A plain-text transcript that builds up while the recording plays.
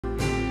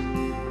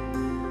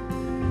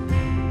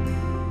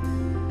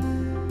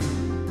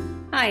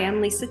Hi,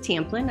 I'm Lisa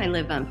Tamplin. I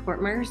live on Fort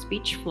Myers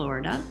Beach,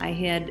 Florida. I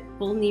had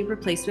full knee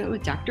replacement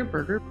with Dr.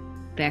 Berger.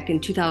 Back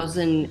in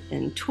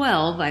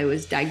 2012, I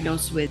was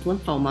diagnosed with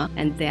lymphoma,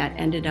 and that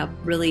ended up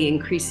really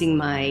increasing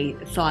my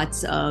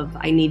thoughts of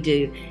I need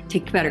to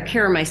take better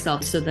care of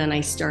myself. So then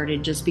I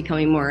started just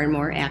becoming more and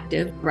more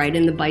active,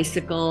 riding the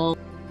bicycle,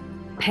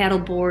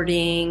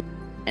 paddleboarding,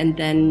 and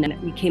then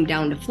we came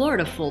down to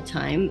Florida full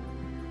time.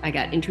 I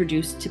got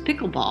introduced to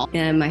pickleball,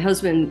 and my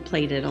husband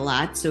played it a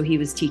lot, so he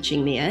was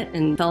teaching me it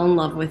and fell in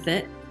love with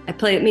it. I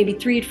play it maybe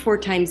 3 to 4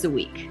 times a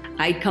week.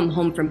 I'd come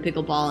home from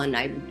pickleball and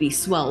I'd be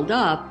swelled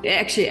up.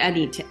 Actually,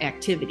 any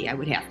activity, I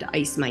would have to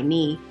ice my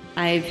knee.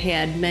 I've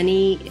had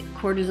many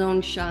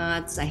cortisone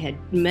shots. I had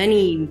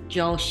many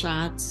gel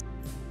shots.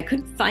 I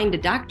couldn't find a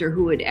doctor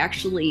who would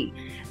actually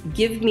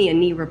give me a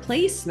knee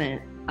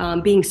replacement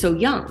being so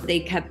young. They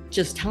kept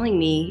just telling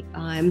me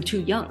I'm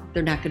too young.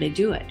 They're not going to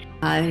do it.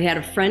 I had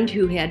a friend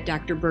who had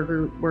Dr.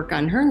 Berger work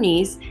on her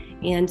knees,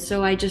 and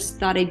so I just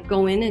thought I'd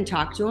go in and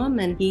talk to him,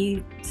 and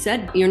he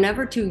said, "You're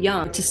never too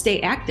young to stay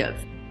active."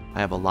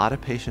 I have a lot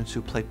of patients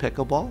who play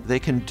pickleball. They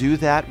can do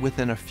that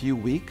within a few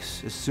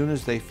weeks as soon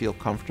as they feel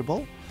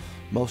comfortable.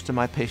 Most of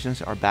my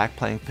patients are back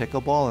playing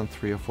pickleball in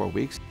 3 or 4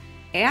 weeks.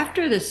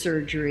 After the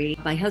surgery,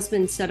 my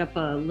husband set up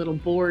a little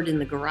board in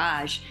the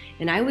garage,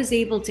 and I was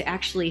able to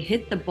actually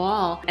hit the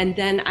ball. And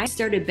then I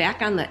started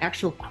back on the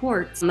actual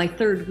courts my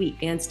 3rd week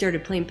and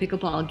started playing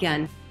pickleball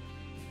again.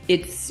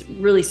 It's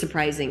really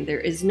surprising.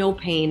 There is no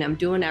pain. I'm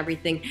doing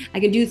everything.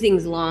 I can do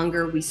things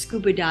longer. We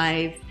scuba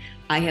dive.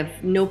 I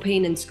have no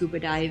pain in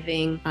scuba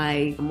diving.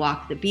 I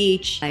walk the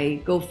beach.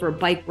 I go for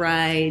bike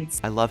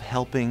rides. I love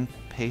helping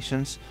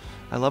patients.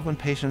 I love when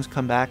patients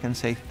come back and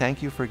say,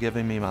 "Thank you for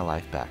giving me my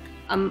life back."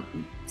 I'm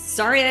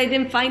sorry I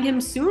didn't find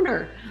him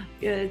sooner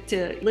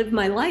to live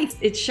my life.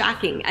 It's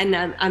shocking, and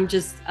I'm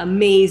just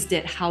amazed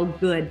at how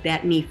good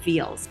that knee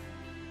feels.